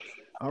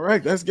All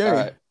right, that's game. All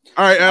right.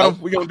 All right, Adam,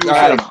 we're gonna do it.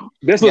 Adam,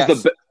 this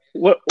was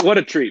what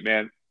a treat,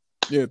 man.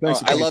 Yeah,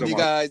 thanks. I love you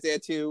guys there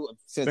too.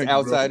 Since Thank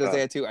Outsiders you,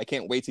 there too, I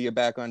can't wait till you're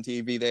back on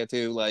TV there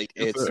too. Like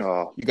Yes, it's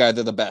sir. you guys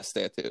are the best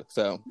there too.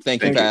 So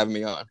thank you for having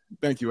me on.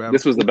 Thank you, Adam.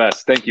 This was the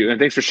best. Thank you, and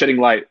thanks for shedding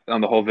light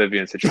on the whole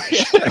Vivian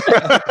situation.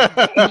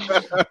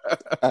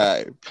 All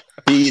right,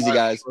 be easy,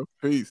 guys.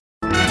 Peace.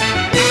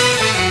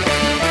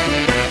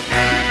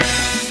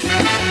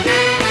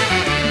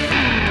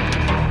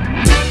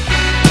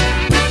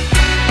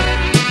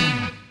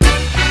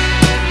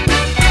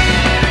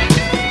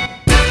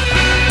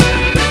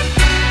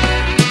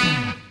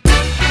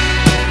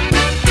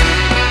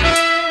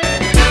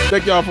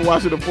 Thank y'all for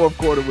watching the fourth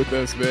quarter with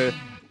us, man.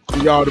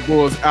 We are the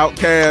Bulls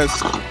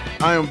Outcast.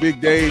 I am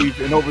Big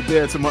Dave, and over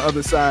there to my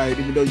other side,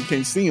 even though you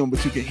can't see him,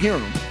 but you can hear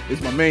him,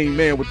 is my main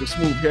man with the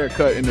smooth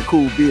haircut and the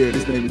cool beard.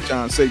 His name is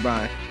John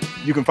Sabine.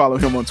 You can follow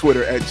him on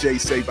Twitter at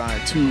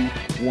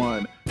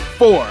jsabine214.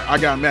 I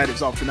got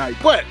Maddox off tonight,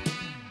 but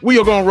we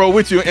are going to roll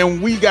with you,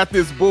 and we got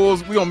this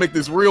Bulls. We're going to make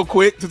this real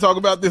quick to talk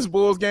about this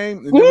Bulls game,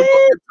 and then we're going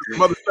to get to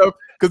some other stuff,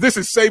 because this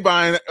is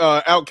Sabine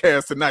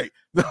Outcast tonight.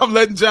 I'm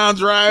letting John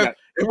drive. Yeah.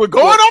 And we're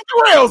going off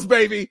the rails,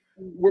 baby.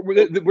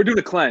 We're doing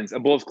a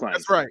Bulls cleanse.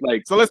 That's right.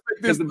 So let's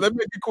make this. Let's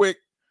make it quick.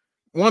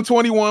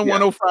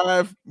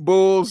 121-105.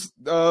 Bulls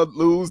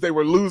lose. They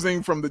were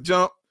losing from the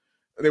jump.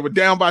 They were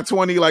down by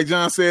 20, like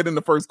John said, in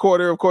the first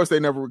quarter. Of course, they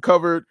never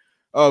recovered.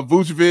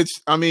 Vucevic,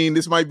 I mean,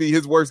 this might be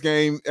his worst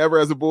game ever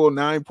as a Bull.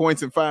 9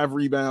 points and 5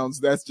 rebounds.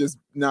 That's just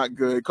not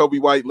good. Kobe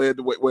White led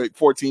to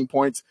 14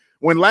 points.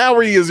 When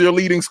Lowry is your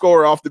leading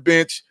scorer off the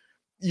bench,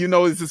 you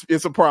know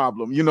it's a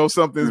problem. You know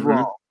something's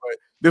wrong.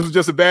 This was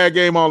just a bad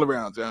game all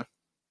around, John.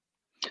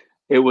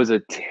 It was a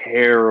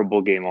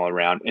terrible game all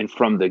around, and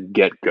from the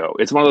get-go.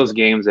 It's one of those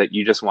games that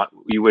you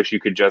wish you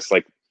could just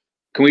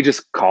can we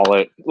just call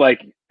it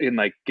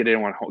get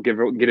everyone home,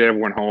 get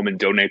everyone home and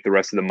donate the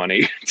rest of the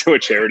money to a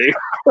charity?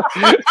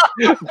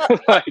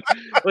 like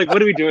what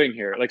are we doing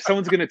here? Like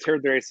someone's gonna tear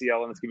their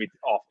ACL and it's gonna be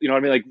off. You know what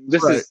I mean? Like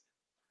this is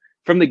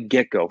from the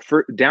get-go.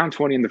 For down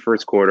 20 in the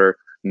first quarter,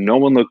 no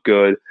one looked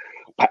good.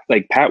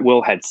 Like Pat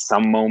Will had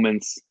some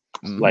moments.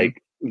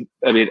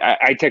 I mean,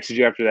 I texted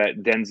you after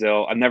that,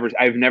 Denzel.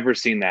 I've never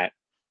seen that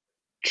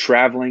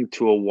traveling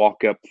to a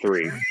walk-up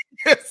three.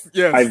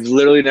 yes. I've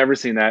literally never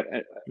seen that,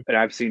 and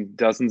I've seen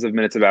dozens of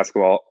minutes of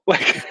basketball.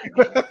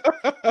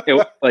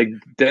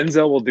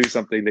 Denzel will do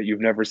something that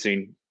you've never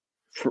seen,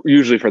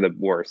 usually for the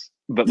worse.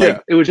 But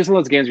it was just one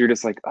of those games where you're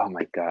just like, oh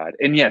my god.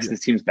 And yes,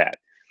 this team's bad.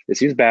 This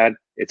team's bad.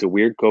 It's a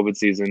weird COVID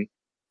season.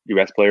 Your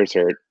best player's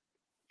hurt.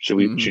 Should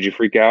you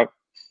freak out?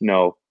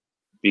 No,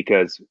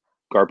 because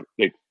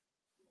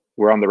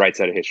we're on the right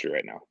side of history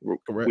right now.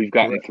 We've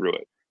gotten through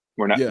it.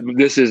 We're not. Yeah.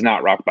 This is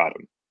not rock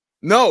bottom.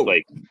 No,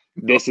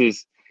 this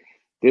is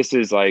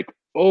you're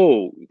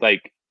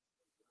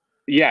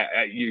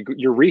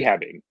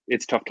rehabbing.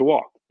 It's tough to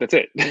walk. That's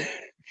it.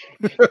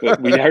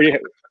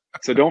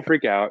 So don't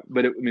freak out.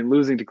 But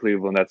losing to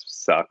Cleveland, that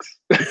sucks.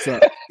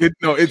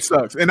 It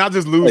sucks. And not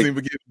just losing,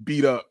 but getting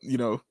beat up. You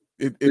know,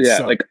 it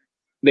sucks.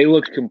 They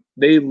looked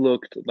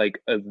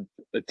like a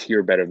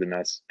tier better than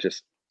us,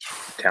 just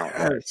talent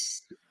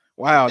wise.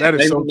 Wow, that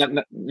is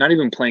not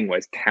even playing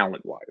wise,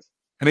 talent wise.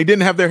 And they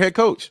didn't have their head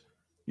coach.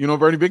 You know,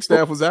 Bernie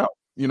Bigstaff was out.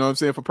 You know what I'm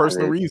saying, for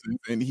personal reasons,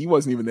 and he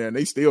wasn't even there. And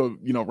they still,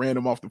 ran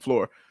him off the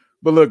floor.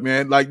 But look,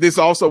 man, this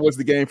also was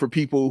the game for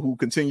people who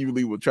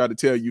continually would try to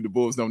tell you the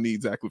Bulls don't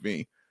need Zach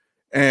LaVine.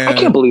 And I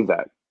can't believe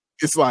that.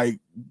 It's like,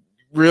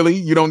 really,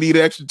 you don't need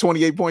an extra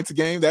 28 points a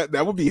game?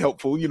 That would be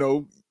helpful.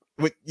 You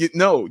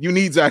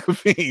need Zach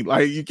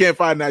LaVine. You can't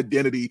find an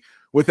identity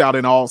without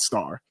an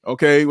all-star.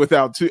 Okay,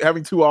 without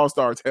having two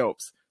all-stars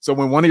helps. So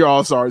when one of your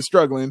all-stars is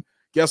struggling,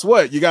 guess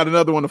what? You got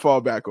another one to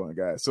fall back on,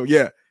 guys. So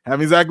yeah,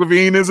 having Zach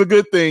LaVine is a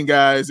good thing,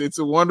 guys. It's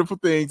a wonderful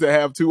thing to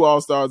have two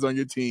all-stars on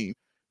your team.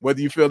 Whether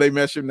you feel they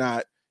mesh or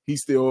not,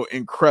 he's still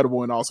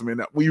incredible and awesome.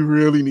 And we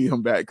really need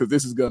him back because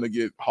this is going to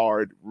get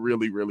hard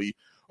really, really,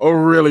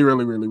 really,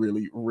 really, really,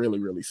 really, really,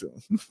 really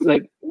soon.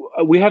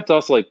 We have to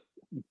also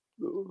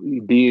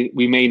we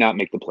may not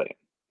make the play.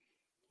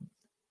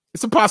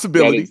 It's a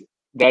possibility.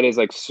 That is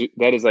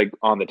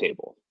on the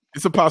table.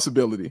 It's a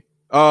possibility.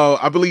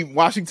 I believe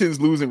Washington's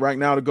losing right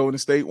now to Golden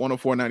State,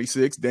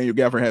 104-96. Daniel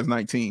Gafford has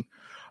 19.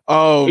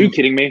 Are you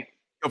kidding me?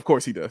 Of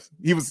course he does.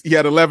 He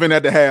had 11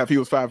 at the half. He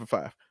was 5 for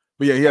 5.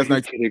 But yeah, he has 19.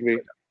 Are you kidding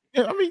me?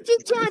 Yeah,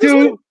 just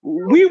dude,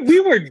 we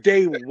were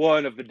day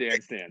one of the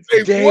dance stands.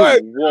 Day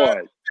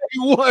one.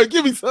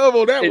 Give me some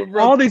on that one,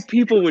 bro. All these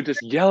people would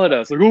just yell at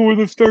us we're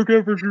the Stark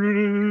effort.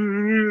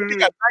 He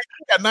got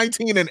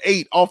 19 and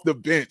 8 off the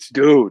bench,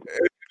 dude.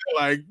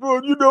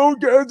 Bro,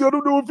 guys, I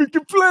don't know if he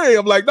can play.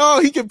 I'm like, no,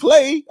 he can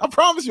play. I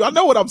promise you. I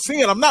know what I'm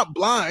seeing. I'm not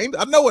blind.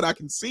 I know what I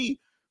can see.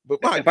 But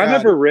if I'm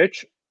ever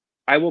rich,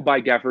 I will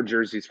buy Gafford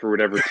jerseys for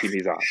whatever team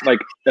he's on.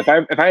 If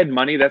I had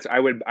money, I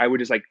would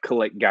just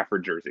collect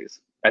Gafford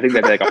jerseys. I think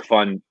that'd be a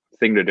fun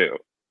thing to do.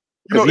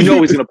 Because he's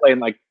going to play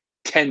in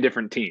 10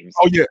 different teams.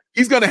 Oh yeah,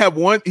 he's going to have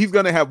one. He's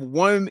going to have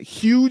one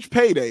huge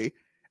payday,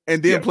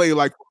 and then play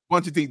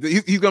bunch of teams.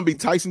 He's gonna be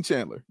Tyson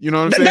Chandler. You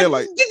know what I'm saying?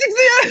 Like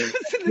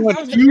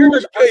that's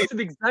the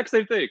exact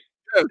same thing.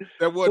 Yeah,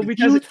 that was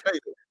huge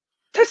favorite.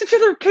 Tyson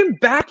Chandler came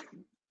back.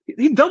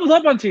 He doubled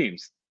up on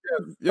teams.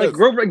 Yes.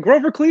 Like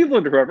Grover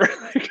Cleveland or whoever.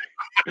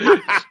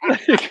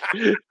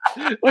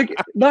 like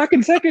not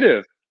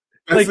consecutive.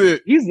 That's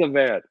it. He's the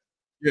man.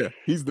 Yeah,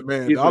 he's the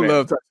man. I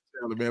love Tyson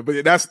Chandler, man.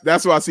 But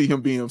that's why I see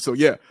him being. So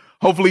yeah,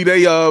 hopefully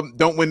they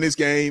don't win this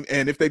game,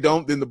 and if they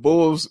don't, then the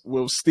Bulls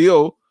will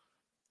still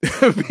be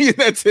in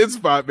that 10th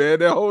spot, man.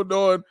 They're holding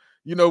on,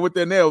 with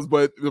their nails.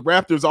 But the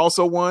Raptors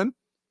also won.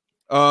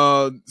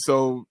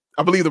 So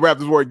I believe the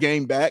Raptors were a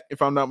game back,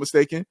 if I'm not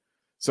mistaken.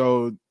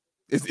 So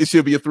it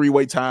should be a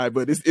 3-way tie,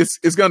 but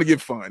it's going to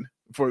get fun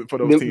for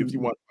those teams.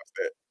 You want to watch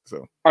that.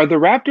 So are the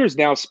Raptors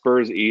now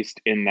Spurs East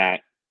in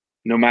that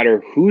no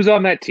matter who's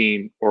on that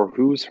team or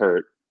who's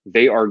hurt,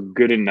 they are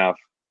good enough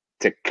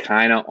to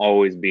kind of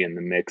always be in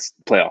the mix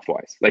playoff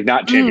wise, like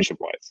not championship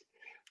wise.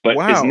 But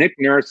is Nick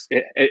Nurse?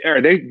 Are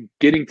they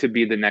getting to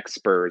be the next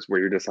Spurs where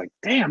you're just like,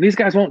 damn, these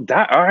guys won't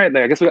die? All right,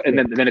 I guess, and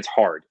then it's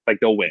hard. Like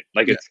they'll win.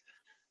 Like it's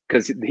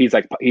because he's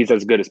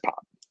as good as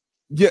Pop.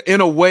 Yeah,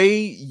 in a way,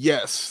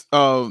 yes.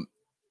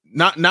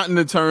 Not in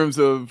the terms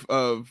of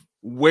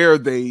where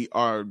they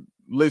are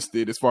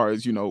listed as far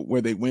as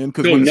where they win.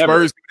 Because when the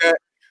Spurs do that,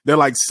 they're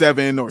like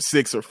 7 or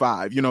 6 or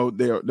 5.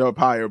 They're up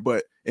higher,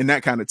 but in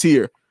that kind of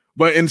tier.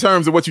 But in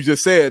terms of what you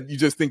just said, you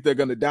just think they're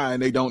going to die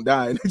and they don't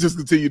die and they just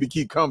continue to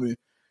keep coming.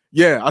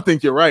 Yeah, I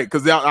think you're right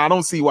because I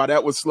don't see why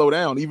that would slow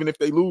down, even if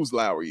they lose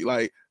Lowry.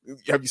 Like,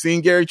 have you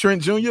seen Gary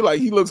Trent Jr.? Like,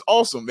 he looks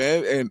awesome,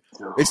 man. And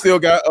they still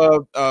got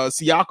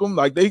Siakam.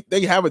 Like,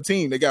 they have a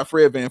team. They got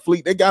Fred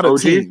VanVleet. They got a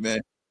team,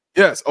 man.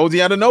 Yes, OG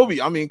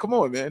Anunoby. I mean, come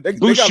on, man. They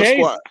got a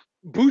squad.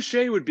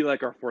 Boucher would be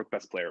like our 4th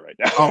best player right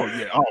now. Oh,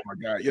 yeah. Oh, my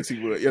God. Yes, he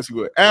would. Yes, he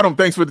would. Adam,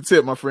 thanks for the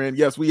tip, my friend.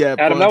 Yes, we have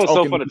Adam, that was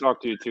so fun to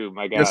talk to you, too.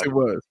 My God. Yes, it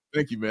was.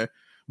 Thank you, man.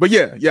 But,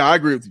 yeah, I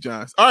agree with you,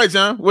 John. All right,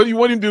 John. What do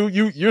you do?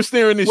 You're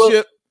steering this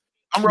ship.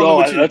 I'm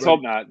rolling with you. Let's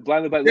hope not.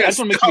 Blindly. Yes.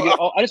 I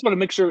just want to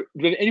make sure.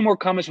 Do you have any more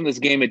comments from this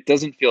game? It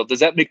doesn't feel. Does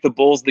that make the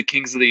Bulls the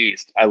Kings of the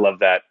East? I love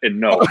that.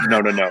 And no.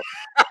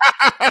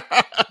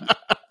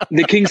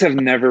 The Kings have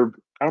never.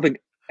 I don't think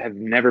have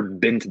never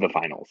been to the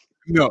finals.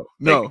 No.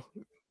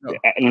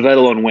 Let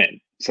alone win.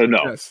 So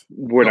no,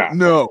 we're not.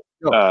 No.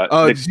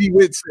 G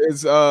Witt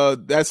says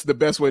that's the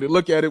best way to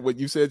look at it. What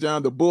you said,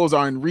 John. The Bulls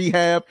are in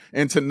rehab,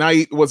 and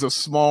tonight was a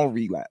small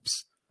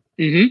relapse.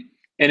 Mm-hmm.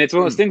 And it's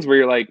one of those things where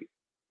you're like,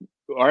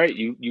 all right,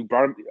 you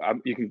brought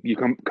them. You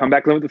come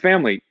back live with the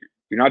family.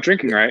 You're not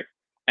drinking, right?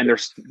 And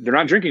they're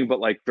not drinking, but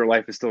like their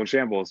life is still in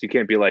shambles. You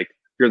can't be like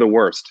you're the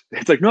worst.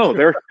 It's like no,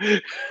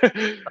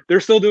 they're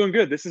still doing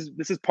good. This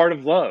is part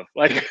of love.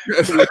 Like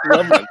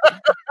love them.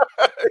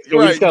 So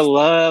we just gotta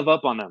love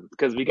up on them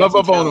because we got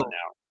some talent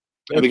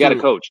now. And we got a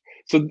coach.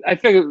 So I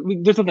figure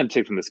there's something to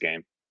take from this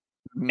game.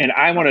 Mm-hmm. And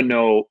I want to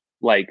know,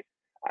 like,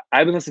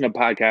 I've been listening to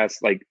podcasts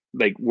like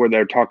where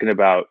they're talking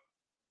about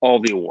all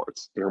the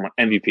awards. They're on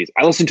MVPs.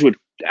 I listened to an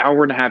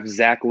hour and a half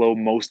Zach Lowe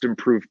Most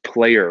Improved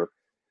Player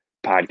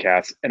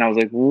podcast, and I was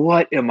like,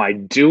 "What am I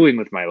doing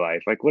with my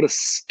life? Like, what a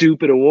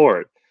stupid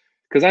award!"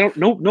 Because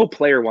no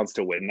player wants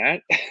to win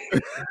that.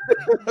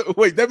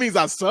 Wait, that means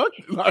I suck?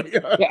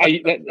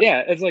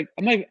 It's like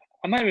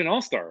I'm not even an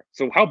all-star.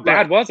 So how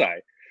bad was I?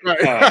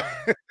 Right.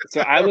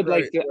 So I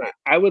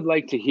would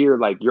like to hear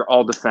like you're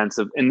all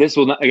defensive, and this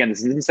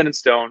isn't set in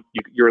stone.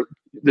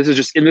 This is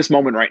just in this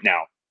moment right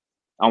now.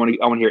 I want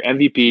to hear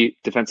MVP,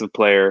 defensive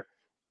player,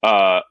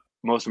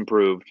 most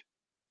improved.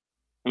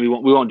 And we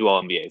won't do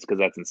all NBAs because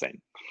that's insane.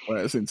 Well,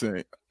 that's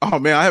insane. Oh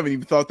man, I haven't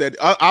even thought that.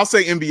 I'll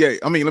say NBA.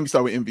 I mean, let me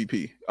start with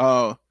MVP.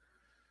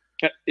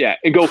 Yeah,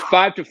 and go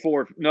 5 to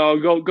 4. No,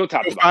 go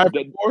top to 5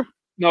 to 4.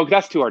 No,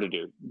 that's too hard to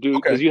do.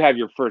 Because you have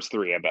your first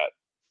 3. I bet.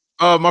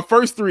 My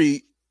first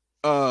 3.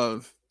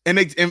 And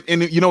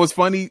you know what's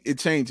funny? It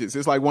changes.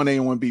 It's like 1A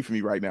and 1B for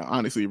me right now.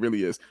 Honestly, it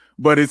really is.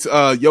 But it's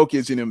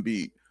Jokic and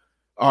Embiid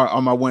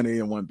are my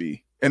 1A and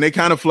 1B, and they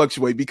kind of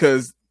fluctuate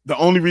because the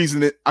only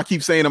reason that I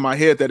keep saying in my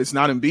head that it's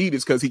not Embiid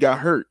is because he got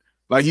hurt.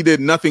 Like he did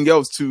nothing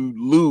else to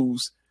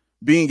lose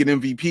being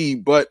an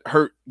MVP, but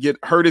get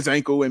hurt his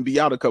ankle and be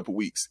out a couple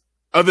weeks.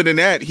 Other than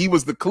that, he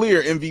was the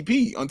clear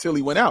MVP until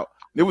he went out.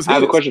 I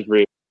have a question for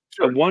you.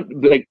 Sure.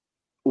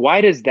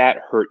 Why does that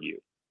hurt you?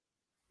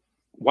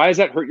 Why does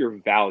that hurt your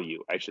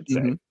value? I should say.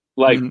 Mm-hmm.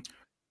 Like,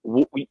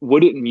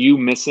 wouldn't you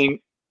missing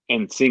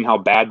and seeing how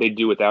bad they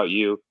do without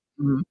you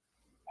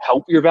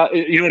help your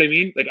value? You know what I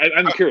mean? Like,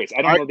 I'm curious.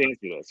 I don't know the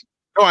answer to this.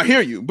 No, I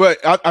hear you, but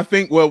I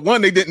think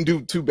one, they didn't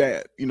do too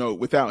bad,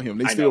 without him.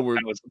 They still were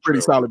a pretty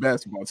solid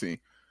basketball team.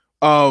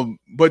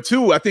 But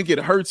 2, I think it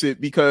hurts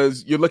it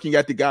because you're looking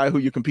at the guy who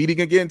you're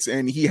competing against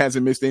and he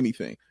hasn't missed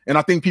anything. And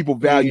I think people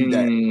value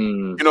that.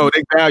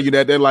 They value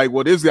that. They're like,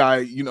 well, this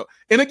guy,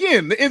 and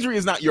again, the injury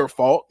is not your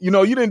fault. You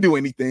didn't do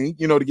anything,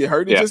 to get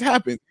hurt. It just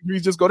happened. You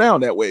just go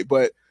down that way.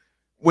 But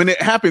when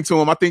it happened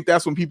to him, I think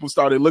that's when people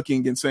started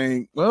looking and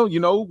saying, well,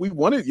 we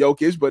wanted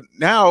Jokic, but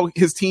now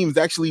his team's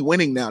actually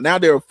winning now. Now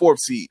they're a 4th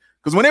seed.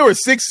 Because when they were a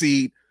 6th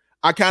seed,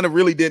 I kind of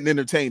really didn't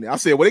entertain it. I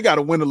said, well, they got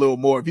to win a little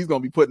more if he's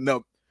going to be putting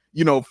up,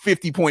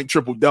 50-point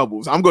triple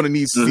doubles. I'm going to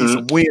need to see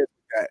some wins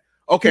with that.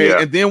 Okay,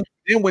 Yeah. and then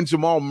when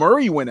Jamal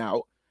Murray went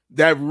out,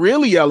 that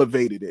really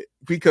elevated it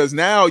because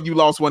now you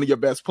lost one of your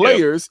best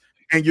players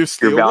and you're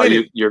still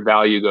winning. Your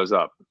value goes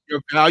up.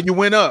 Your value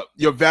went up.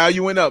 Your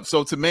value went up.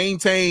 So to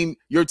maintain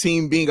your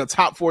team being a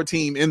top 4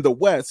 team in the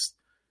West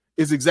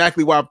is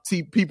exactly why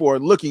people are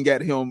looking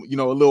at him, a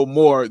little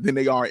more than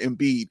they are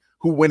Embiid,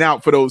 who went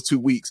out for those 2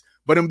 weeks.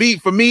 But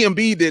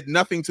Embiid did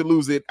nothing to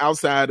lose it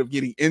outside of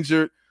getting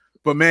injured.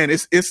 But man,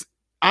 it's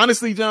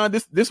honestly, John,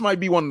 this might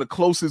be one of the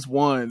closest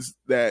ones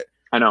that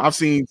I know I've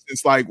seen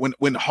since like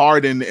when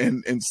Harden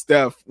and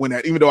Steph went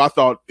at, even though I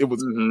thought it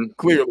was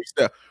clearly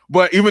Steph,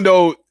 but even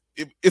though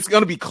it's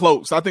going to be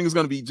close, I think it's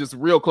going to be just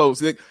real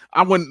close.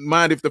 I wouldn't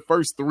mind if the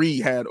first 3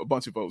 had a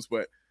bunch of votes,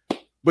 but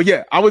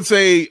yeah, I would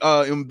say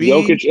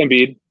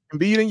Embiid,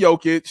 Embiid, and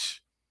Jokic.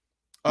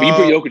 You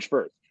put Jokic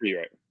first for you,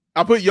 right?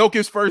 I put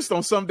Jokic first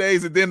on some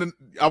days, and then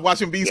I watch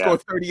Embiid score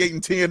 38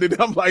 and 10, and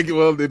I'm like,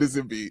 well, it is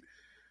Embiid.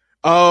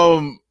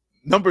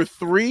 Number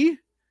 3,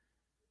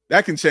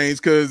 that can change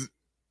because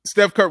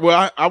Steph Curry.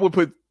 Well, I would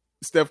put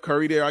Steph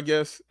Curry there, I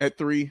guess, at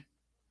 3.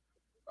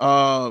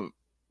 But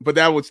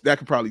that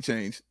could probably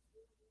change.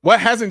 What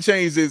hasn't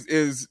changed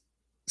is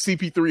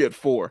CP3 at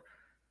 4.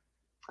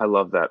 I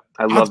love that.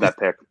 I love that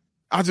pick.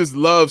 I just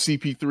love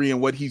CP3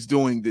 and what he's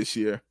doing this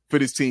year for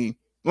this team.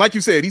 Like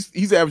you said,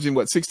 he's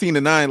averaging 16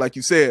 and 9, like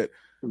you said.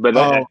 But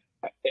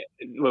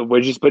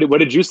what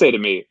did you say to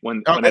me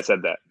when I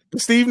said that?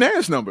 Steve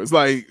Nash numbers,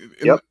 like,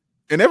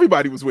 and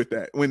everybody was with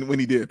that when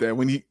he did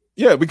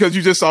that. Because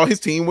you just saw his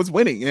team was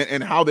winning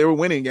and how they were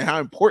winning and how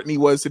important he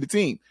was to the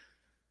team.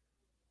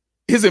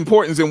 His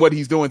importance in what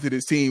he's doing to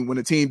this team when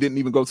the team didn't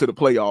even go to the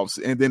playoffs,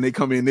 and then they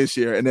come in this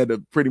year and they're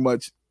pretty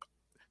much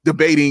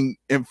debating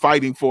and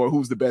fighting for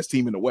who's the best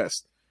team in the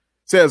West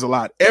says a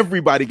lot.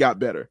 Everybody got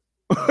better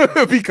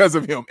because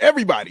of him.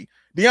 Everybody.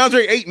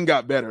 DeAndre Ayton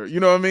got better. You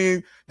know what I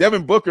mean?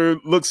 Devin Booker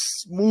looks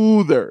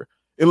smoother.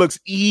 It looks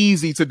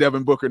easy to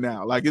Devin Booker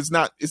now. Like it's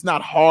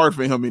not hard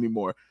for him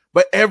anymore.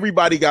 But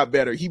everybody got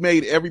better. He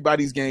made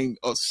everybody's game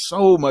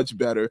so much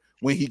better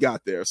when he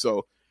got there.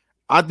 So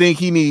I think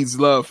he needs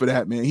love for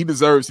that, man. He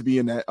deserves to be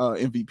in that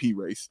MVP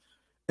race.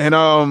 And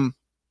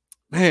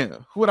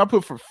man, who would I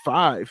put for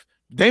 5?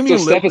 Damian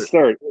Lillard. Steph is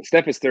third.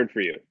 Steph is third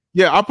for you.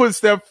 Yeah, I'll put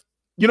Steph.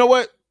 You know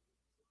what?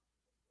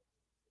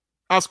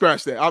 I'll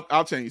scratch that.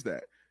 I'll change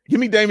that. Give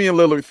me Damian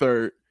Lillard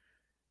 3rd.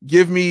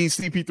 Give me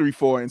CP3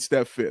 4 and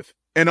Steph 5th.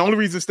 And the only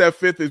reason Steph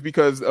 5th is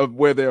because of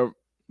where they're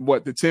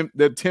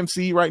the 10th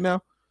seed right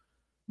now,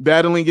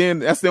 battling in.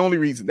 That's the only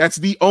reason. That's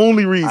the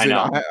only reason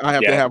I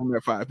have to have them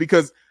at 5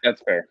 because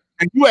that's fair.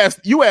 And you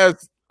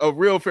asked a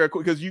real fair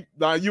because you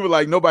were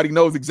like nobody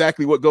knows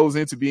exactly what goes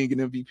into being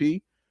an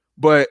MVP,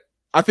 but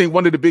I think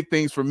one of the big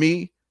things for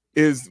me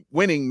is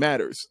winning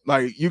matters.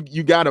 Like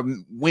you got to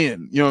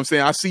win. You know what I'm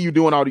saying? I see you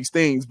doing all these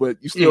things, but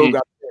you still got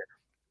to,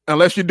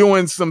 unless you're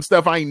doing some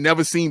stuff I ain't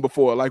never seen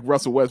before, like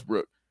Russell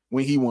Westbrook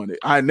when he won it.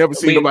 I had never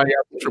seen nobody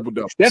have a triple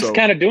double. Steph's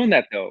kind of doing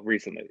that though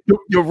recently.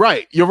 You're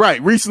right.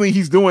 Recently,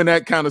 he's doing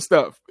that kind of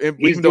stuff. And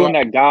he's doing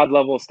that God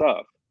level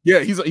stuff. Yeah,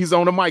 he's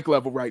on the mic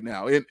level right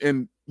now,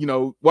 and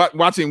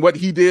watching what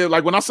he did.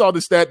 Like when I saw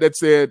the stat that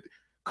said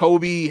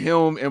Kobe,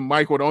 him, and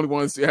Mike were the only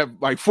ones to have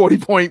like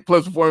 40-point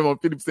plus performing on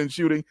 50%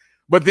 shooting.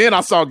 But then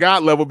I saw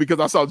God level because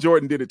I saw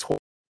Jordan did it twice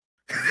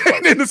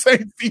in the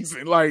same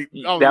season. Like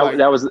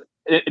that was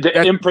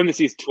in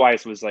parentheses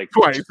twice was like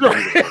twice.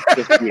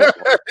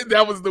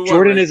 That was the one.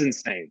 Jordan is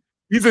insane.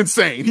 He's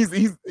insane.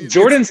 He's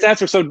Jordan's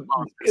stats are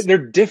they're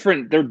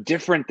different. They're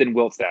different than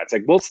Wilt stats.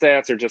 Like Wilt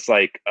stats are just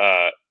like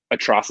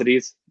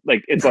atrocities.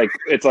 Like it's like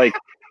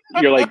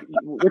you're like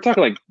we're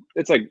talking like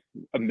it's like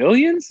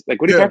millions.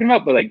 Like what are you talking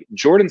about? But like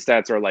Jordan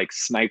stats are like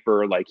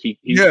sniper. Like he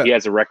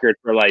has a record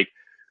for like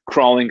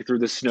crawling through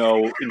the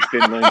snow in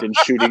Finland and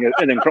shooting it,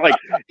 and then like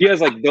he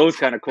has like those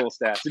kind of cool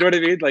stats. You know what I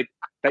mean? Like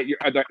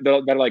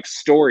that are like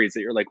stories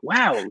that you're like,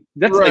 wow,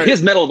 that's like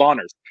his Medal of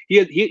Honors.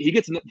 He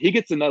gets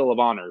the Medal of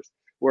Honors,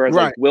 whereas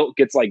like Wilt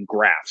gets like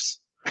graphs.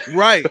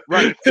 Right.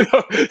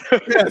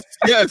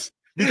 Yes.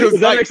 Because does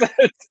that make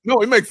sense?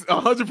 No, it makes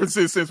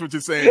 100% sense what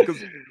you're saying.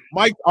 Because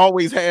Mike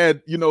always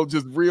had,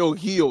 just real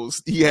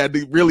heels. He had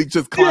to really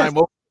just climb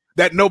over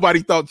that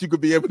nobody thought you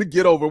could be able to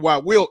get over.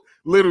 While Wilt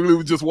literally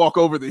would just walk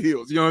over the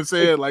hills. You know what I'm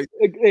saying? Like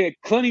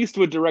Clint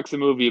Eastwood directs a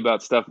movie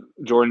about stuff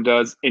Jordan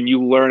does, and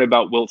you learn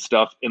about Wilt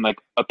stuff in like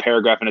a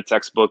paragraph in a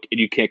textbook, and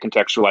you can't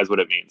contextualize what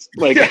it means.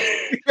 Like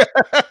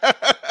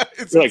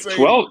it's like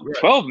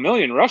 12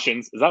 million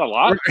Russians. Is that a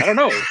lot? I don't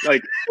know.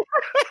 Like.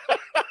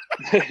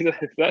 Is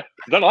that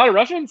a lot of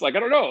Russians? Like I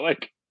don't know.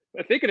 Like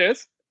I think it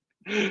is.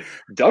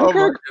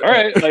 Dunkirk. All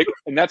right. Like,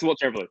 and that's Wilt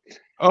Chamberlain.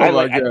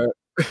 God.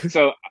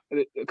 So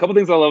a couple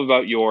things I love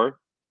about your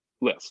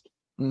list.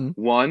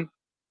 Mm-hmm. One,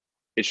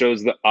 it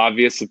shows the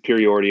obvious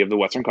superiority of the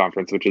Western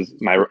Conference, which is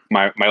my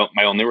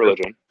only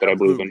religion that I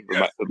believe in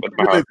with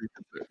my heart.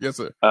 Yes,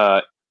 sir.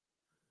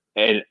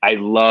 And I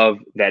love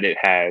that it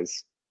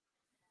has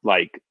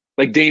like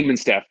Dame and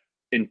Steph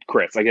and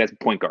Chris. Like it has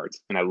point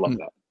guards, and I love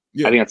that.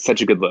 Yeah. I think that's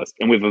such a good list.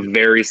 And we have a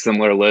very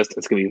similar list.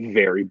 It's going to be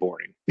very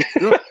boring.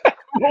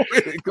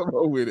 Come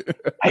on with it.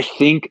 I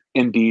think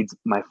Embiid's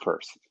my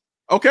first.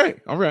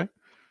 Okay. All right.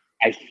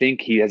 I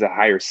think he has a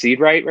higher seed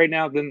right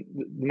now than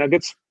the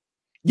Nuggets.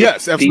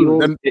 Yes,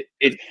 absolutely.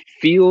 It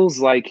feels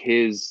like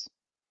his,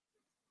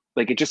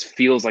 like, it just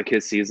feels like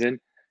his season.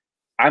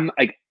 And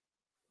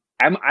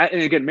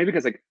again, maybe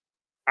because like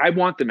I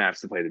want the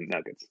Mavs to play the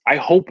Nuggets. I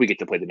hope we get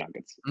to play the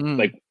Nuggets.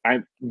 Like,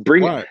 I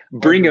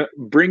bring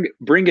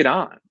it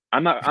on.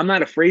 I'm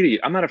not afraid of you.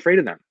 I'm not afraid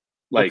of them.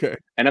 Like,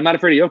 and I'm not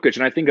afraid of Jokic.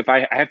 And I think if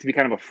I have to be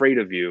kind of afraid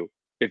of you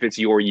if it's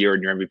your year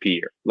and your MVP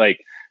year.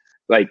 Like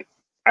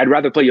I'd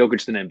rather play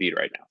Jokic than Embiid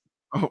right now.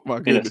 Oh my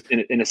goodness!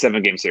 In a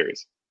 7-game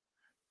series.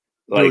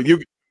 Like,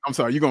 I'm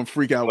sorry, you're gonna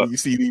freak out when you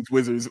see these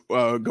Wizards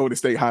go to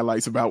state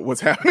highlights about what's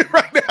happening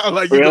right now.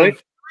 Like, you're gonna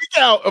freak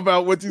out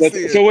about what you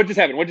see. So what just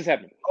happened? What just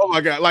happened? Oh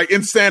my god! Like,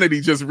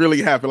 insanity just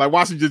really happened. Like,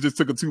 Washington just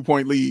took a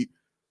 2-point lead,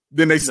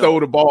 then they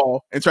stole the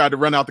ball and tried to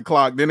run out the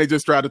clock. Then they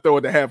just tried to throw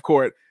it to half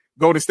court.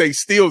 Golden State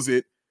steals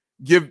it.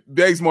 Give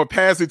Bazemore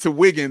pass it to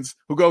Wiggins,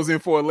 who goes in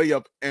for a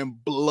layup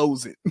and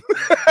blows it.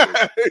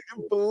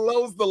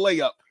 Blows the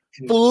layup.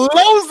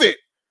 Blows it.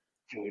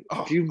 Dude,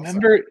 do you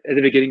remember at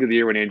the beginning of the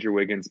year when Andrew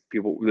Wiggins,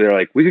 they're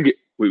like, I think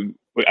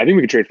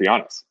we could trade for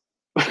Giannis.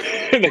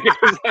 And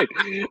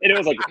it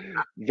was like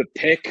the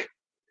pick,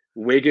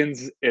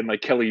 Wiggins, and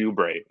like Kelly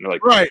Oubre. And they're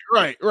like,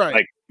 right.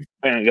 Like,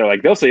 and they're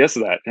like, they'll say yes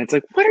to that. And it's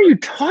like, what are you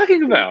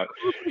talking about?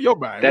 Yo,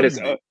 man, that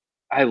is,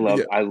 I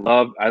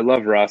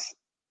love Russ.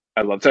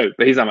 But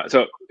he's not.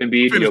 So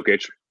Embiid,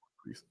 Jokic,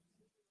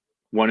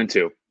 1 and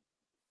 2.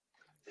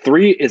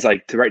 3 is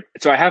like to right.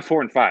 So I have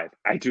 4 and 5.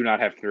 I do not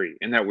have 3.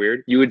 Isn't that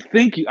weird? You would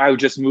think I would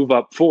just move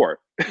up 4.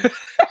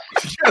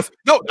 Yes.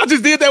 No, I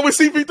just did that with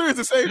CP3. It's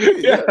the same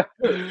thing. Yeah.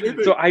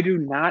 So I do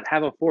not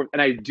have a 4th,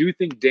 and I do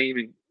think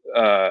Dame.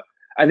 I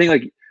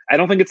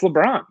don't think it's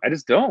LeBron. I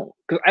just don't.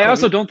 Because I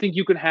also don't think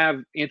you can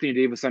have Anthony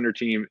Davis on your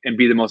team and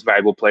be the most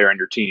valuable player on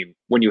your team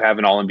when you have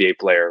an All-NBA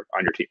player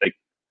on your team. Like,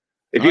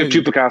 if you have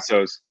 2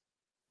 Picassos.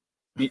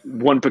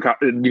 One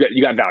Picasso,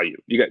 you got value.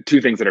 You got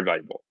 2 things that are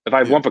valuable. If I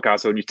have 1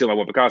 Picasso and you steal my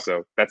 1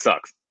 Picasso, that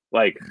sucks.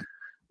 Like,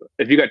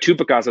 if you got 2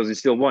 Picassos, you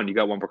steal 1, you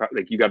got 1 Picasso.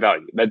 Like, you got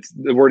value. That's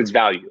the word is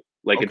value.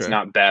 Like, it's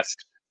not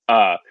best.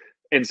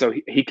 And so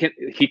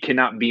he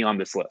cannot be on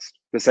this list.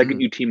 The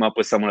second you team up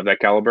with someone of that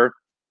caliber,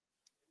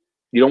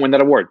 you don't win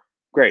that award.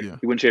 Great, you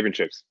win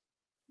championships.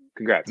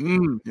 Congrats.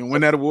 You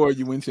win that award,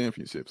 you win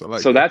championships. I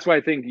like. So that's why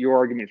I think your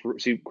argument for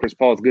Chris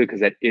Paul is good, because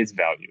that is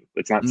value.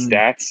 It's not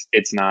stats.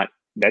 It's not.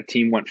 That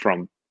team went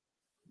from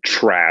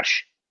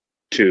trash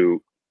to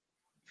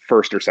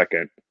first or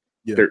second.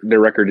 Yeah.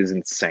 Their record is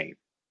insane.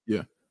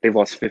 Yeah. They've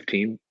lost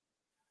 15.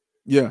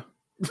 Yeah.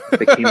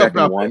 They came back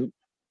and won.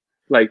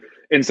 Like,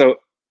 and so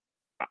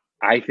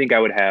I think I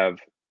would have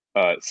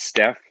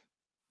Steph,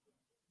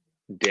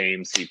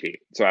 Dame, CP.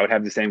 So I would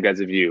have the same guys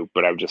of you,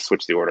 but I would just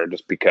switch the order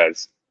just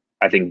because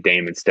I think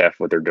Dame and Steph,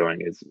 what they're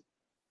doing is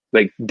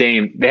like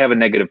Dame, they have a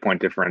negative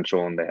point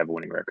differential and they have a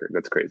winning record.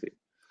 That's crazy.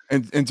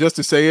 And just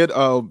to say it,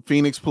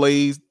 Phoenix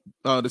plays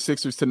the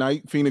Sixers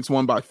tonight. Phoenix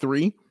won by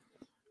 3.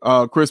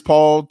 Chris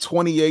Paul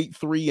 28,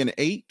 3 and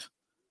 8,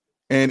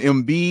 and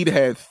Embiid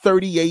had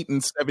 38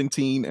 and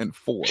 17 and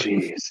 4.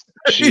 Jesus.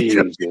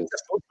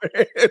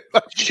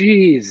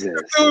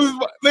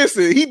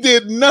 Listen, he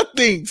did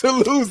nothing to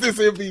lose this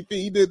MVP.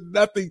 He did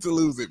nothing to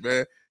lose it,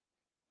 man.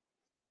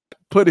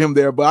 Put him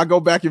there, but I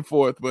go back and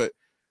forth. But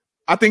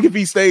I think if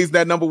he stays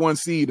that number 1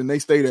 seed and they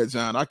stay there,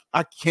 John,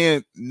 I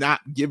can't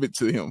not give it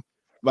to him.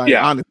 Like,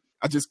 honestly,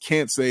 I just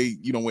can't say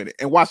you don't win it.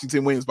 And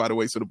Washington wins, by the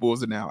way, so the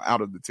Bulls are now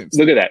out of the 10th.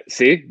 Look at that.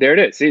 See, there it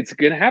is. See, it's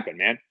going to happen,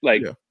 man.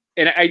 Like,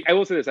 and I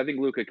will say this. I think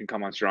Luka can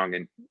come on strong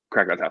and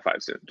crack that top 5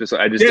 soon. That's what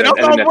I was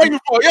waiting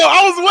for.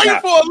 I was waiting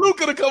for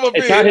Luka to come up.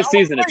 It's not his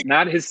season. It's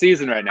not his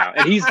season right now.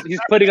 And he's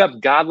putting up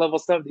God level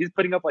stuff. He's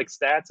putting up like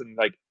stats and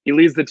like he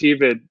leads the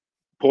team in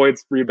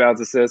points, rebounds,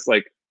 assists,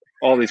 like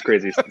all these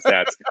crazy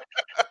stats.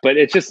 But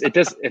it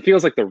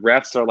feels like the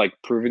refs are like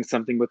proving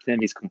something with him.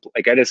 He's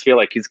like, I just feel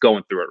like he's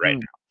going through it right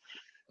now.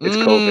 It's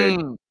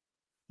COVID.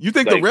 You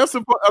think like, the refs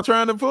are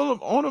trying to pull him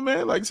on him,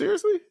 man? Like,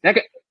 seriously? That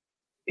guy,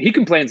 he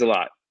complains a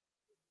lot.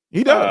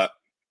 He does.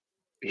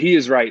 He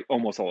is right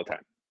almost all the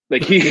time.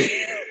 Like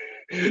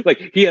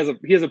he has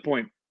a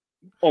point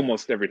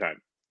almost every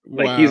time.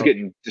 Like he's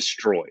getting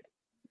destroyed.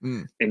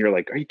 And you're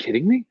like, are you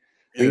kidding me?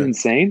 Are you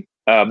insane?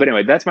 But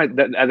anyway, that's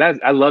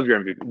I love your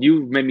MVP.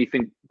 You made me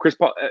think Chris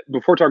Paul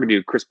before talking to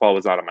you. Chris Paul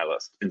was not on my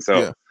list, and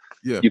so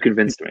you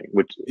convinced me,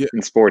 which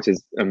in sports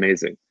is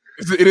amazing.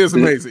 It is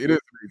amazing. It is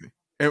amazing.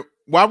 And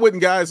why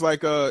wouldn't guys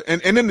like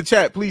and in the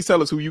chat, please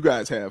tell us who you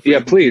guys have.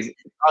 Yeah, please.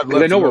 I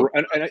know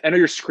I know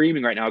you're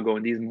screaming right now,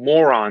 going, "These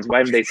morons! Why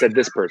haven't they said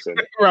this person?"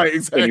 Right,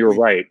 exactly. And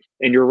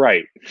you're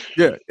right.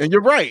 Yeah, and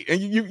you're right,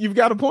 and you've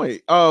got a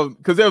point.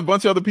 Because there's a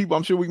bunch of other people.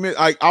 I'm sure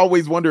I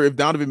always wonder if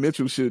Donovan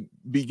Mitchell should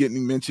be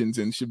getting mentions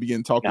and should be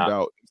getting talked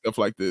about and stuff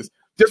like this,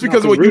 just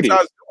because of what Utah's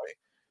doing.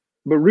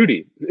 But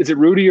Rudy, is it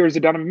Rudy or is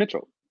it Donovan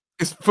Mitchell?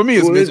 For me,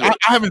 it's Mitchell.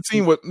 I haven't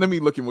seen what. Let me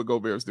look at what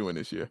Gobert's doing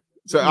this year.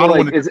 So I don't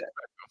want to.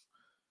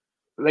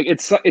 like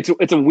it's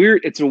a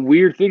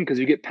weird thing because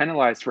you get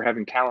penalized for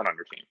having talent on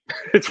your team.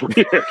 It's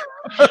weird.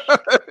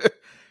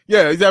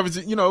 Yeah, he's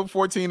averaging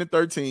 14 and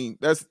 13.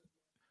 That's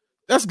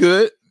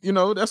good.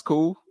 That's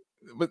cool.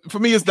 But for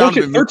me, it's down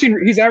to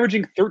 13. He's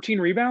averaging 13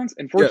 rebounds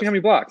and 14. How many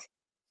blocks?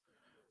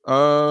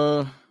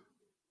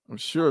 I'm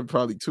sure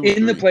probably 2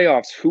 in the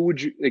playoffs. Who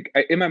would you like?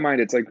 In my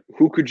mind, it's like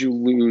who could you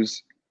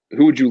lose?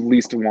 Who would you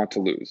least want to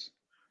lose?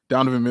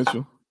 Donovan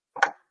Mitchell.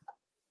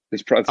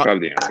 That's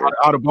probably the answer.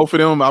 Out of both of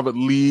them, I would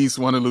least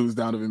want to lose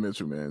Donovan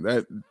Mitchell, man.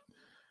 That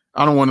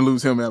I don't want to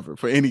lose him ever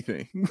for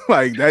anything.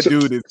 Like that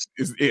dude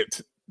is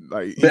it.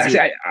 Like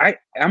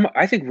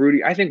I think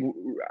Rudy. I think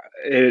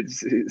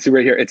it's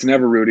right here. It's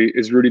never Rudy.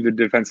 Is Rudy the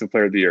defensive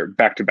player of the year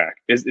back to back?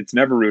 It's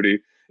never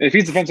Rudy. And if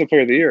he's defensive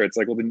player of the year, it's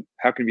like, well, then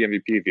how can he be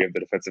MVP if you have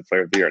the defensive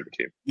player of the year on the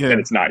team? Yeah, and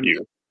it's not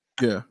you.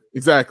 Yeah,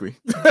 exactly.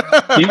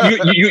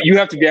 you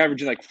have to be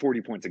averaging like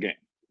 40 points a game.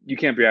 You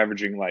can't be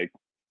averaging like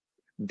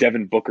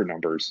Devin Booker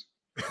numbers,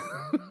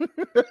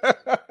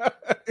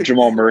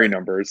 Jamal Murray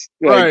numbers.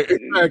 Like, right,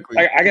 exactly.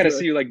 I got to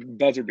see you like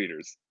buzzer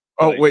beaters.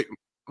 Oh, like, wait.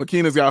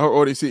 Makina's got her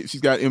order.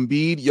 She's got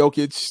Embiid,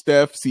 Jokic,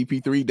 Steph,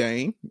 CP3,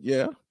 Dame.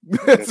 Yeah,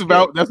 that's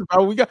about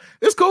what we got.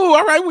 It's cool.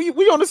 All right, we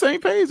on the same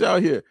page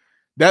out here.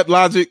 That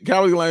logic,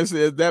 Callie Lane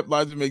says that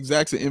logic makes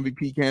Zach an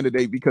MVP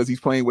candidate because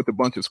he's playing with a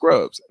bunch of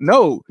scrubs.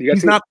 No,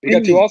 he's not. He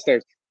got 2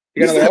 All-Stars.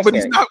 But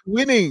he's not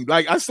winning.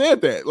 Like I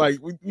said that. Like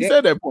you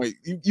said that point.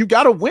 You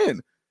got to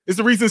win. It's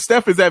the reason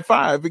Steph is at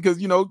 5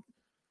 because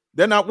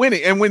they're not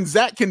winning. And when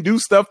Zach can do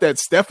stuff that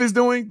Steph is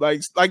doing,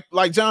 like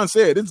John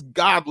said, it's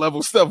God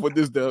level stuff what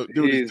this dude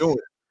is doing.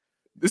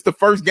 This the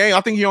first game.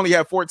 I think he only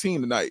had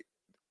 14 tonight,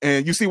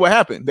 and you see what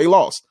happened. They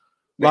lost.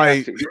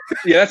 Like,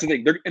 yeah, that's the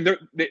thing.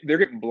 They're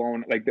getting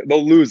blown. Like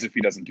they'll lose if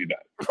he doesn't do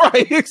that.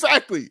 Right?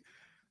 Exactly.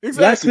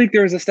 Last week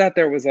there was a stat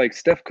there was like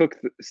Steph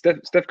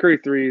Curry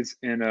threes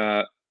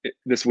in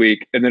this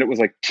week, and then it was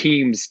like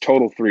teams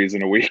total threes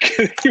in a week.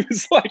 He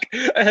was like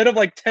ahead of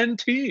like 10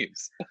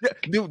 teams.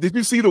 Yeah. Did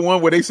you see the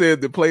one where they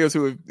said the players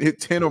who have hit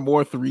 10 or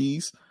more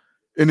threes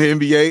in the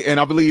NBA, and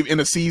I believe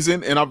in a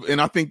season, and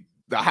I think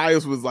the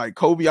highest was like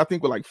Kobe, I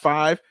think with like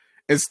 5,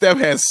 and Steph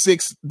has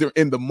 6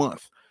 in the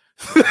month.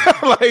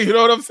 Like, you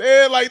know what I'm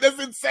saying? Like,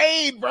 that's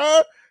insane,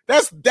 bro.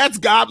 That's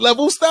God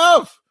level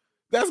stuff.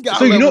 That's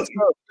God level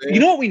stuff. Man. You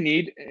know what we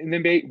need in the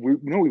NBA?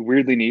 We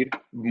weirdly need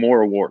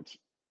more awards.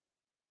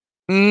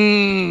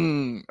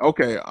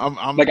 Okay.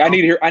 I'm like, I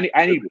need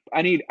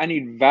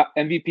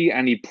MVP.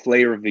 I need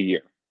Player of the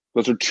Year.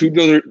 Those are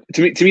to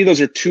me.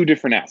 Those are 2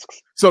 different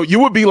asks. So you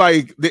would be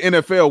like the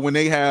NFL when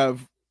they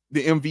have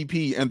the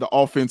MVP and the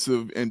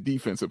offensive and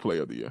defensive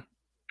Player of the Year.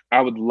 I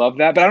would love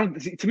that, but I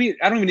don't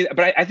even need that.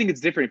 But I think it's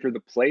different if you're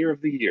the Player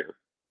of the Year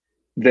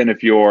than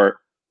if you're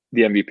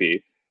the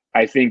MVP.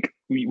 I think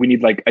we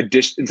need like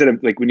addition instead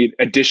of like we need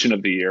addition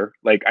of the year.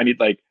 Like I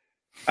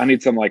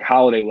need some like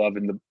Holiday love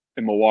in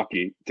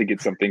Milwaukee to get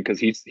something because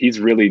he's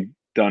really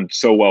done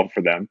so well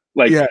for them.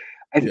 Like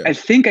I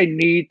think I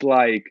need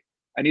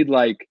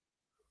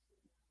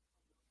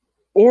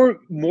or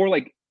more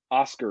like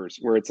Oscars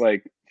where it's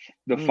like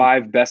the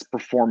 5 best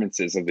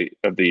performances of the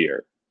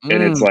year.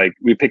 And it's like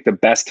we pick the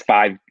best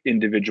 5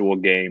 individual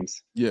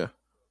games. Yeah.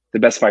 The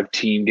best 5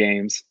 team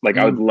games. Like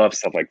I would love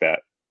stuff like that.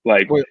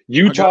 Like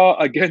Utah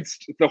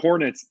against the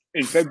Hornets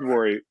in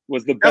February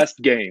was the best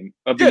game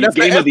of the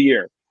game of the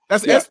year.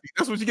 That's ESPY.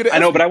 That's what you get. I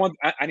know, but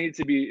I need it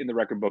to be in the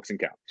record books and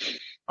count.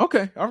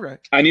 Okay, all right.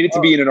 I need it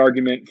to be in an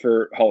argument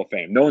for Hall of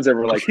Fame. No one's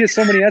ever like, he has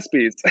so many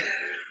ESPYs.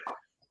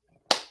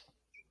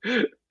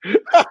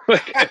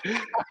 Like,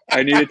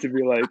 I need it to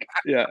be like,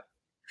 yeah.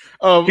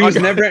 He was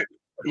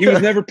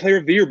never Player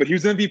of the Year, but he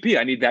was MVP.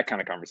 I need that kind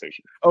of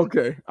conversation.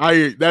 Okay,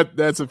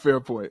 that's a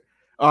fair point.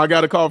 I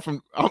got a call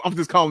from. I'm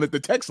just calling it the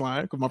text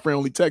line because my friend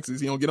only texts.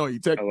 He don't get on. He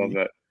texts. I love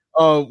that.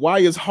 Why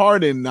is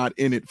Harden not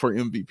in it for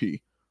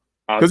MVP?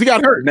 Because he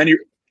got hurt.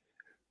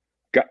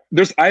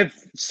 I have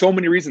so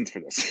many reasons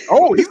for this.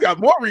 Oh, he's got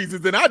more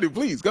reasons than I do.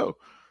 Please go.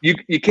 You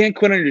can't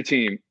quit on your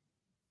team.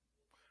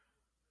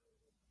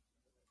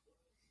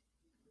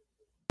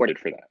 For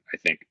that, I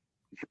think.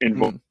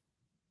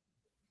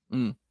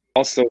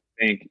 Also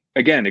think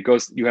again, it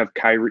goes. You have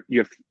Kyrie.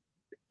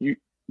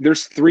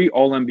 There's 3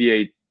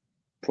 All-NBA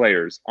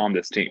players on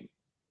this team,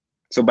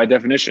 so by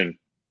definition,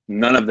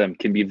 none of them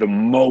can be the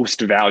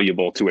most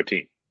valuable to a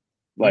team.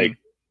 Like,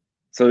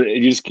 so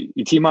you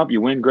team up,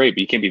 you win, great,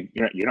 but you can't be.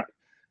 You're not.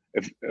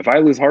 If I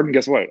lose Harden,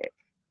 guess what?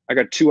 I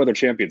got 2 other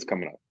champions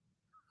coming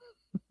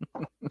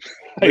up.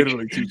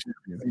 Literally 2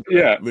 champions.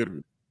 Yeah,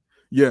 literally.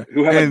 Yeah,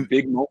 who have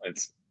big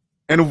moments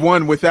and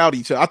won without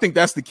each other. I think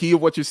that's the key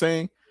of what you're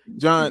saying,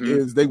 John.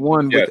 Is they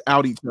won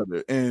without each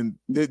other, and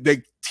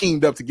they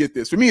teamed up to get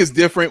this. For me, it's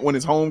different when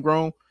it's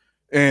homegrown,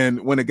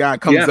 and when a guy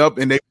comes up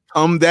and they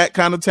become that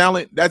kind of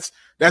talent. That's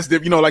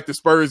different. Like the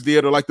Spurs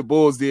did, or like the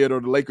Bulls did, or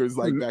the Lakers,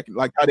 like back,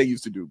 like how they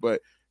used to do.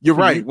 But you're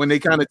right. When they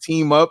kind of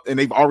team up and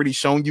they've already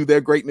shown you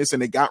their greatness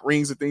and they got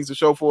rings and things to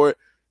show for it,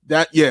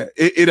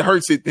 it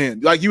hurts it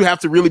then. Like you have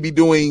to really be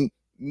doing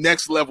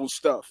next level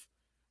stuff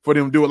for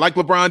them to do it. Like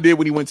LeBron did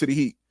when he went to the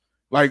Heat.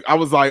 Like I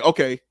was like,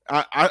 okay,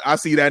 I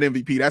see that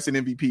MVP. That's an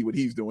MVP what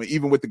he's doing,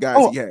 even with the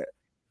guys he had.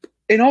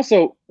 And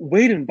also,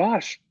 Wade and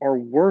Bosh are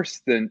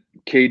worse than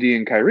KD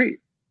and Kyrie.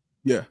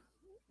 Yeah.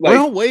 Like,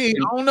 well, Wade,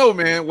 I don't know,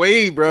 man.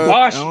 Wade, bro.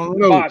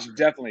 Bosh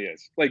definitely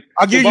is. Like,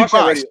 I'll give you Bosh.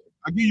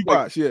 I'll give you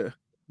Bosh, yeah.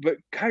 But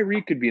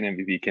Kyrie could be an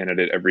MVP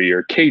candidate every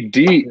year.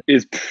 KD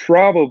is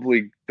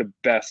probably the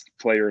best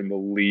player in the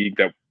league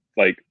that,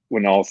 like,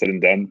 when all said and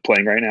done,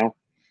 playing right now.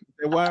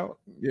 Wow.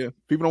 Yeah.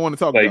 People don't want to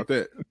talk about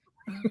that.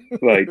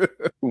 Like,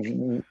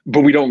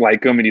 but we don't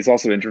like him, and he's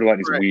also injured a lot.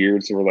 And he's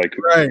weird, so we're like,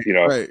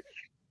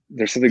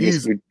 there's something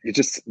it's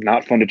just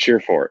not fun to cheer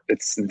for.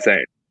 It's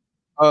insane.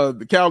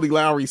 The Cowley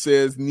Lowry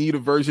says need a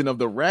version of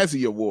the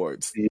Razzie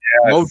Awards. Yes.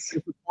 Most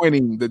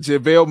disappointing, the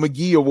JaVale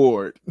McGee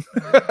Award.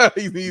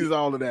 He needs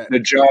all of that. The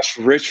Josh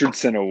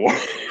Richardson Award.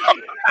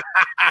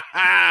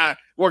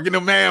 Working the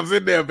mams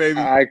in there, baby.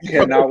 I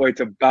cannot wait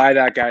to buy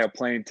that guy a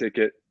plane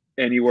ticket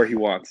anywhere he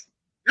wants.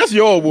 That's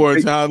your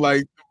award, John.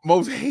 Like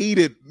most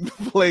hated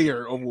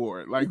player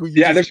award. Like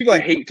there's people I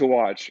hate to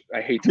watch.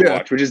 I hate to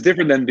watch, which is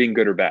different than being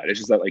good or bad. It's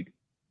just that like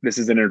this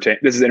is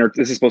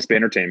supposed to be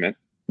entertainment.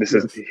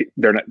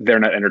 They're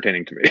not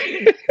entertaining to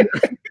me.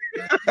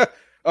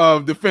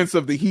 Defense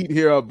of the Heat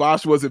here.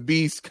 Bosh was a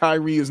beast.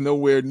 Kyrie is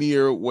nowhere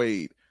near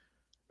Wade.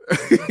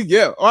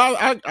 Yeah,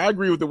 I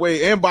agree with the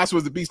Wade and Bosh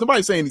was a beast.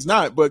 Nobody's saying he's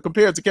not, but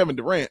compared to Kevin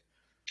Durant,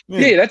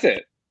 yeah, that's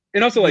it.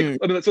 And also, like,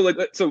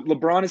 so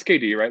LeBron is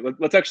KD, right?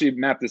 Let's actually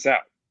map this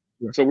out.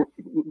 Yeah. So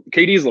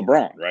KD is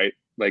LeBron, right?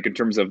 Like in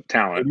terms of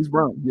talent, he's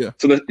Brown. Yeah.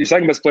 So the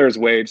second best player is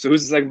Wade. So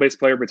who's the second best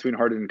player between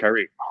Harden and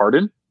Kyrie?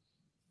 Harden.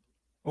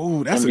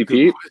 Oh, that's MVP. A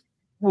good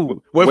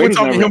one. Well, if we're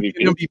talking him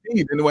MVP,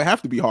 then it would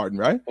have to be Harden,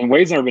 right? And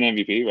Wade's never been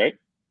MVP, right?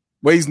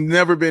 Wade's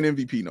never been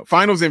MVP. No,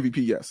 Finals MVP,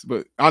 yes.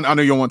 But I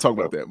know you don't want to talk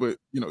about that. But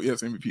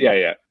yes, MVP.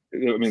 Yeah.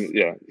 I mean,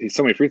 yeah, he's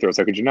so many free throws.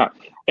 How could you not?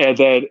 And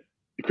then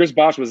Chris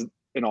Bosh was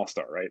an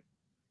all-star, right?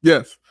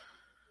 Yes.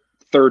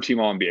 Third team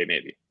All-NBA,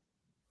 maybe.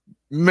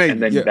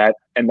 And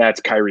then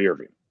that's Kyrie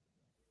Irving,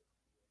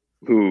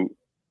 who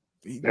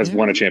has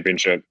won a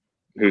championship.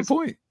 Who's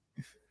point?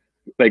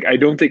 Like I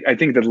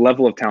think the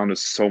level of talent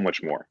is so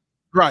much more.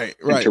 Right.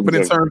 But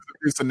in terms of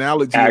this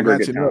analogy,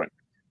 aggregate talent.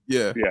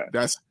 Yeah.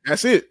 That's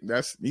it.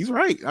 He's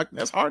right.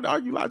 That's hard to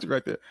argue logic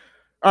right there.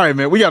 All right,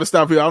 man. We got to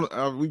stop here.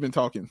 We've been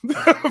talking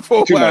for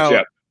a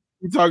while.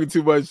 We're talking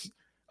too much.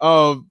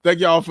 Thank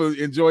y'all for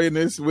enjoying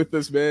this with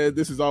us, man.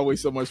 This is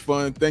always so much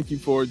fun. Thank you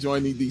for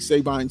joining the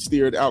Sabine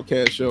Steered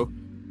Outcast Show.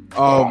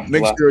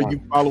 Make sure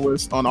you follow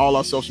us on all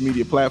our social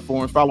media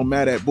platforms. Follow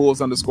Matt at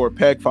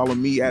Bulls_Peck. Follow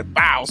me at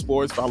Bow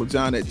Sports. Follow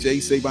John at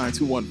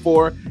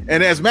JSabine214.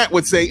 And as Matt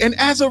would say, and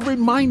as a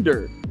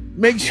reminder,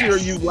 make sure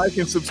you like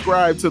and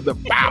subscribe to the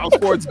Bow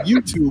Sports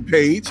YouTube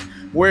page,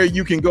 where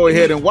you can go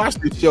ahead and watch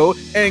the show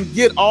and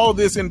get all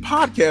this in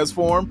podcast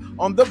form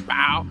on the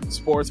Bow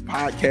Sports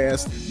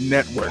Podcast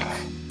Network.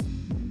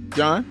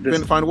 John,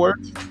 final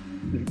words?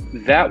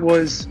 That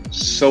was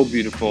so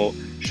beautiful.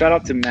 Shout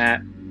out to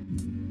Matt.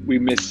 We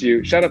miss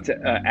you. Shout out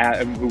to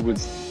Adam, who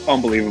was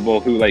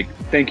unbelievable. Who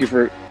thank you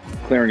for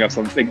clearing up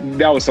something.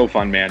 That was so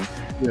fun, man.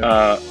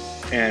 Yeah.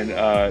 And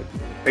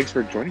thanks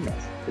for joining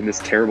us in this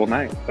terrible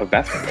night of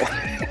basketball.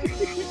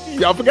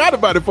 Y'all forgot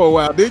about it for a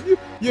while, didn't you?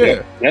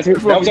 Yeah. That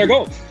was our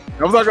goal.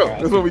 That was our goal.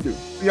 That's what we do.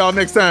 See y'all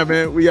next time,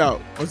 man. We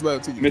out. Much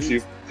love to you. Miss you.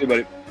 See you,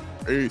 buddy.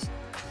 Peace.